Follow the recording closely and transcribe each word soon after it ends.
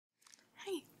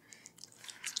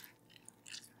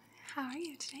How are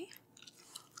you today?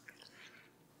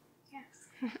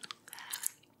 Yes.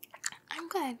 I'm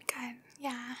good,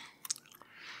 yeah.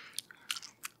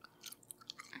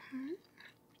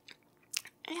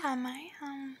 Yeah, my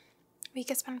week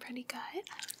has been pretty good.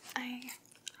 I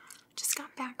just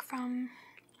got back from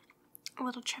a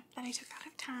little trip that I took out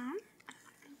of town.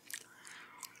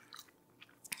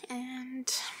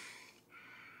 And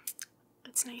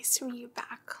it's nice to be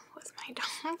back with my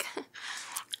dog.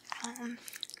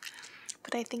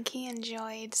 But I think he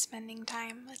enjoyed spending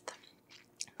time with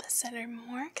the sitter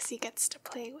more because he gets to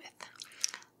play with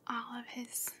all of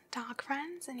his dog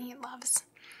friends and he loves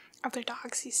other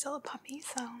dogs. He's still a puppy,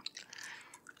 so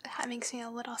that makes me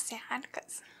a little sad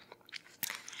because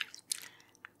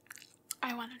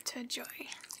I want him to enjoy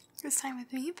his time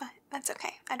with me, but that's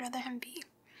okay. I'd rather him be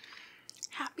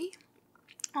happy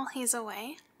while he's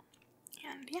away.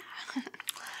 And yeah.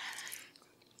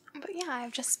 But yeah,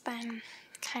 I've just been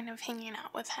kind of hanging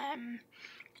out with him.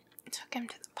 I took him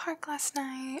to the park last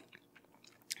night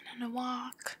and on a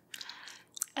walk.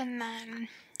 And then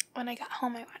when I got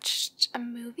home, I watched a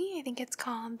movie. I think it's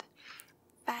called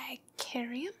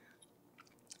Vicarium.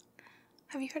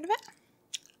 Have you heard of it?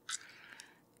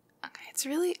 Okay, it's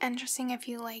really interesting if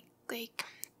you like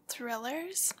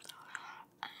thrillers.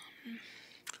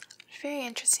 Very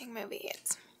interesting movie.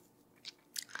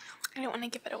 I don't want to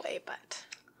give it away, but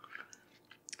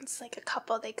it's like a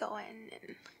couple, they go in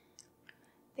and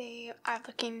they are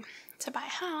looking to buy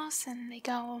a house and they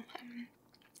go and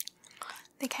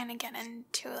they kind of get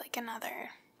into like another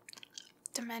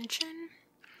dimension,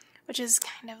 which is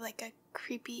kind of like a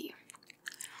creepy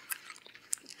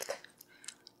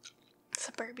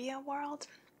suburbia world.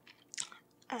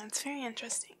 And it's very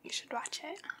interesting. You should watch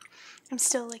it. I'm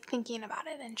still like thinking about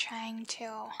it and trying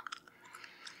to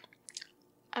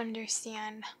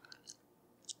understand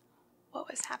what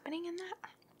was happening in that,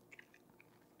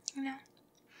 you know?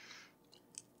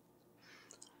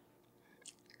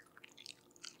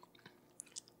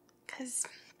 Because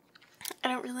I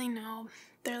don't really know.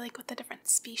 They're like with a different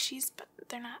species, but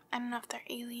they're not, I don't know if they're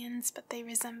aliens, but they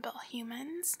resemble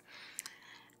humans.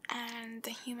 And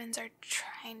the humans are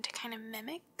trying to kind of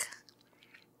mimic,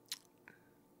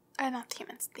 or not the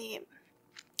humans, the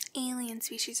alien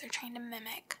species are trying to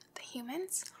mimic the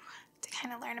humans to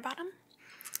kind of learn about them.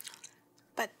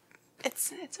 But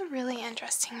it's a really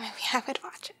interesting movie. I would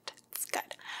watch it. It's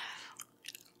good.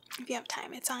 If you have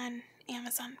time, it's on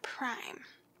Amazon Prime.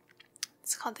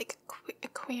 It's called like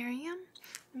Aquarium.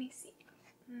 Let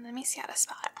me see how to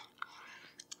spell it.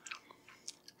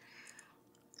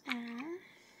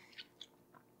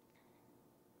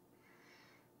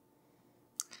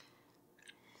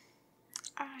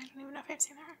 I don't even know if I've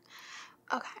seen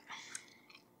that. Okay.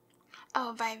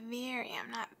 Oh,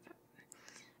 Vivarium, not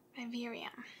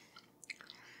Vivarium.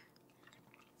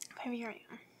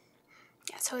 Vivarium.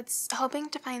 Yeah, so it's hoping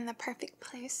to find the perfect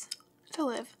place to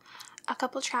live. A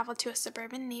couple travel to a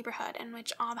suburban neighborhood in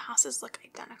which all the houses look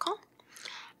identical.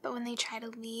 But when they try to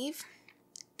leave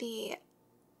the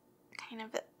kind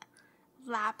of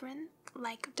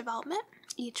labyrinth-like development,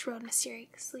 each road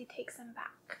mysteriously takes them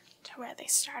back to where they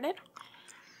started.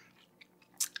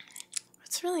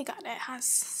 It's really good. It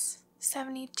has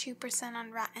 72%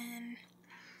 on Rotten,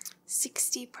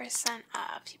 60%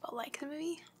 of people like the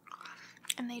movie,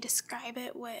 and they describe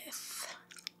it with,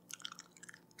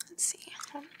 let's see,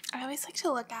 I always like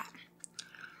to look at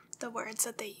the words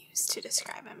that they use to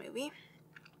describe a movie,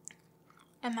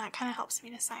 and that kind of helps me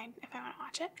decide if I want to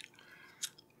watch it.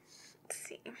 Let's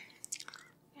see,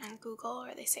 on Google,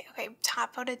 or they say, okay,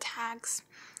 top voted tags: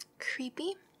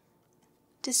 creepy,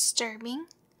 disturbing,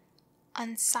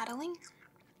 unsettling,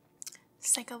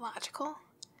 psychological,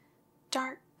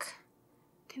 dark,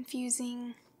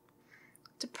 confusing,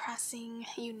 depressing,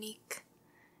 unique.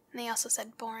 And they also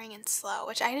said boring and slow,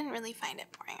 which I didn't really find it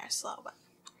boring or slow, but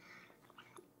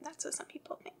that's what some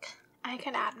people think. I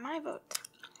could add my vote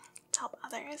to help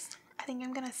others. I think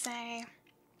I'm gonna say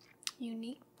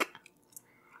unique,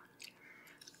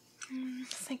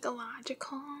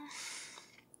 psychological,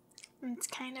 and it's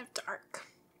kind of dark.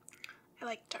 I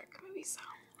like dark movies, so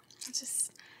I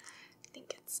just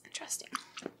think it's interesting.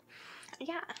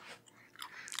 Yeah.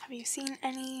 Have you seen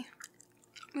any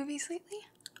movies lately?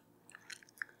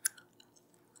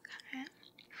 Okay.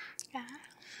 Yeah.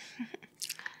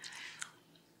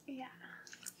 Yeah.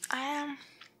 I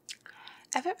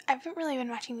haven't really been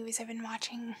watching movies. I've been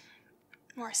watching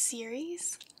more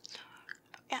series.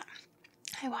 Yeah.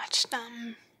 I watched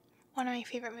one of my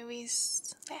favorite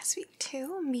movies last week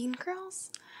too, Mean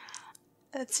Girls.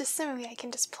 It's just a movie I can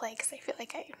just play because I feel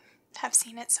like I have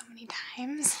seen it so many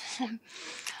times.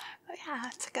 But yeah,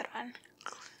 it's a good one.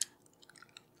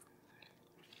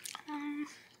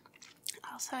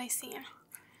 have I seen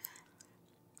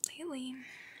lately?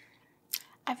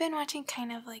 I've been watching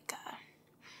kind of like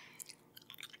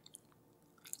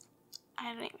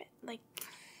I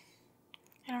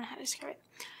don't know how to describe it.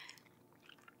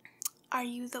 Are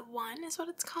You the One is what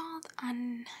it's called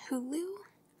on Hulu.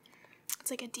 It's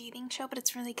like a dating show, but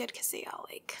it's really good because they all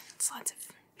it's lots of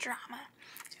drama,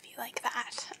 if you like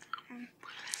that.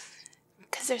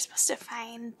 Because they're supposed to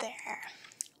find their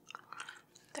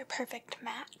perfect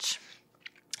match.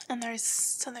 And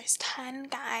there's 10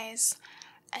 guys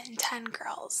and 10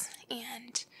 girls,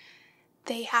 and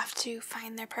they have to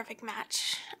find their perfect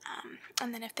match.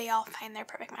 And then if they all find their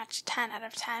perfect match 10 out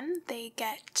of 10, they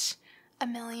get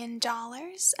 $1 million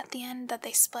at the end that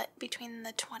they split between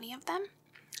the 20 of them.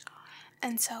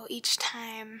 And so each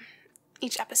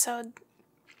episode,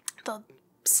 they'll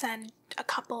send a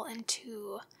couple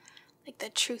into like the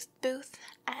truth booth,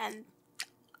 and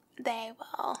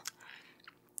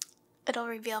it'll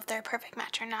reveal if they're a perfect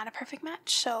match or not a perfect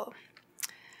match. So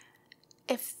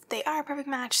if they are a perfect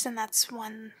match, then that's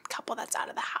one couple that's out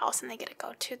of the house and they get to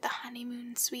go to the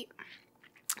honeymoon suite.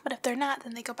 But if they're not,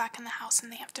 then they go back in the house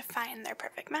and they have to find their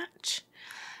perfect match.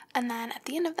 And then at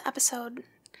the end of the episode,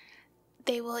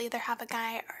 they will either have a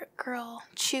guy or a girl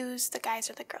choose, the guys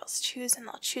or the girls choose, and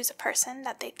they'll choose a person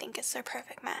that they think is their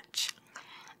perfect match.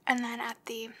 And then at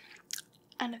the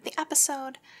end of the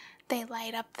episode, they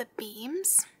light up the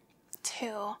beams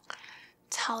to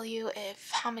tell you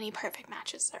how many perfect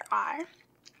matches there are.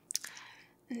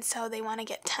 And so they want to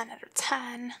get 10 out of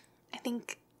 10. I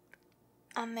think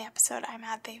on the episode I'm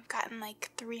at, they've gotten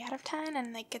 3 out of 10,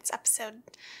 and it's episode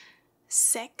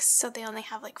 6, so they only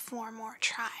have 4 more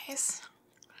tries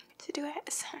to do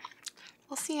it. So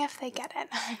we'll see if they get it.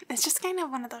 It's just kind of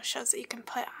one of those shows that you can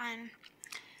put on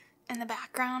in the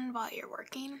background while you're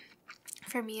working.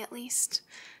 For me, at least,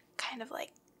 kind of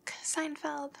like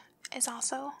Seinfeld is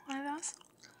also one of those.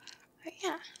 But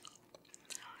yeah,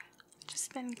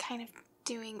 just been kind of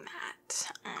doing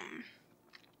that.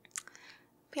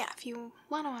 But yeah, if you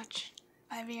want to watch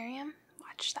Vivarium,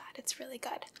 watch that. It's really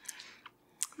good.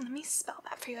 Let me spell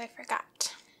that for you. I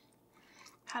forgot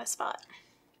how to spell it.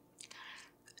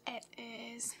 It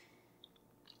is,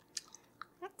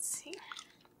 let's see,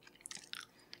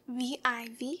 Vivarium.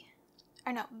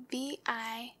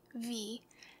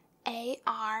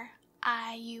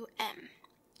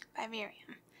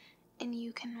 Vivarium. And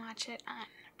you can watch it on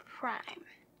Prime.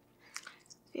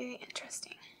 Very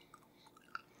interesting.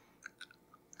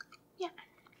 Yeah.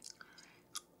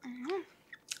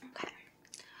 Okay.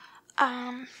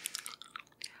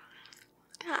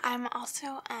 Yeah, I'm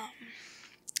also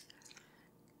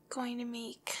going to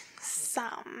make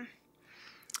some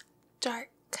dark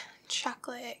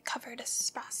chocolate covered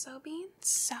espresso beans.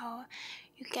 So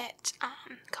you get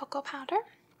cocoa powder,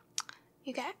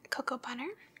 you get cocoa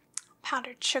butter,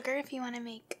 powdered sugar if you want to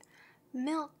make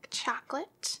milk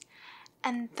chocolate,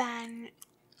 and then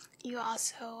you'll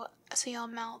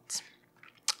melt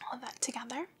all of that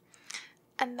together,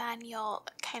 and then you'll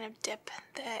kind of dip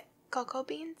the cocoa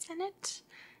beans in it,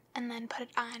 and then put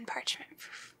it on parchment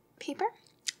paper,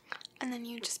 and then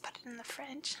you just put it in the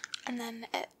fridge, and then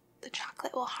the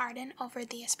chocolate will harden over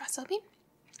the espresso bean.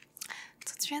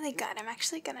 So it's really good. I'm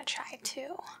actually going to try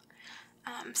to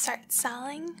start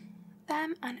selling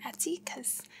them on Etsy,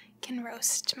 because I can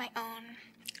roast my own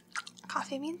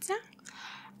coffee beans now.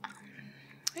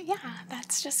 But yeah,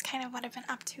 that's just kind of what I've been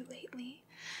up to lately.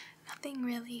 Nothing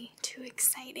really too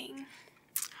exciting.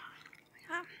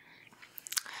 Yeah.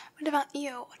 What about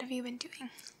you? What have you been doing?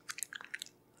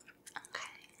 Okay.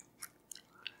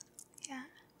 Yeah.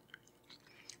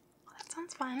 Well, that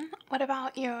sounds fun. What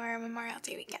about your Memorial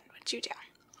Day weekend? What'd you do?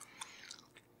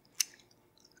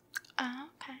 Oh,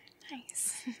 okay.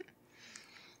 Nice.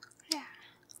 Yeah.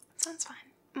 Sounds fun.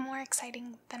 More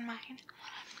exciting than mine.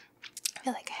 I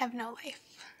feel like I have no life.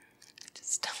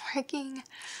 Just working.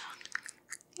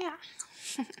 Yeah.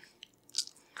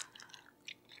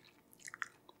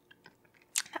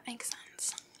 That makes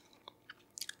sense.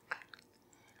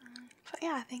 But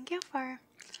yeah, thank you for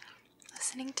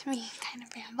listening to me kind of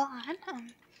ramble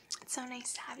on. It's so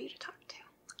nice to have you to talk to.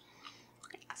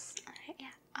 Yes. Alright,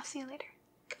 yeah. I'll see you later.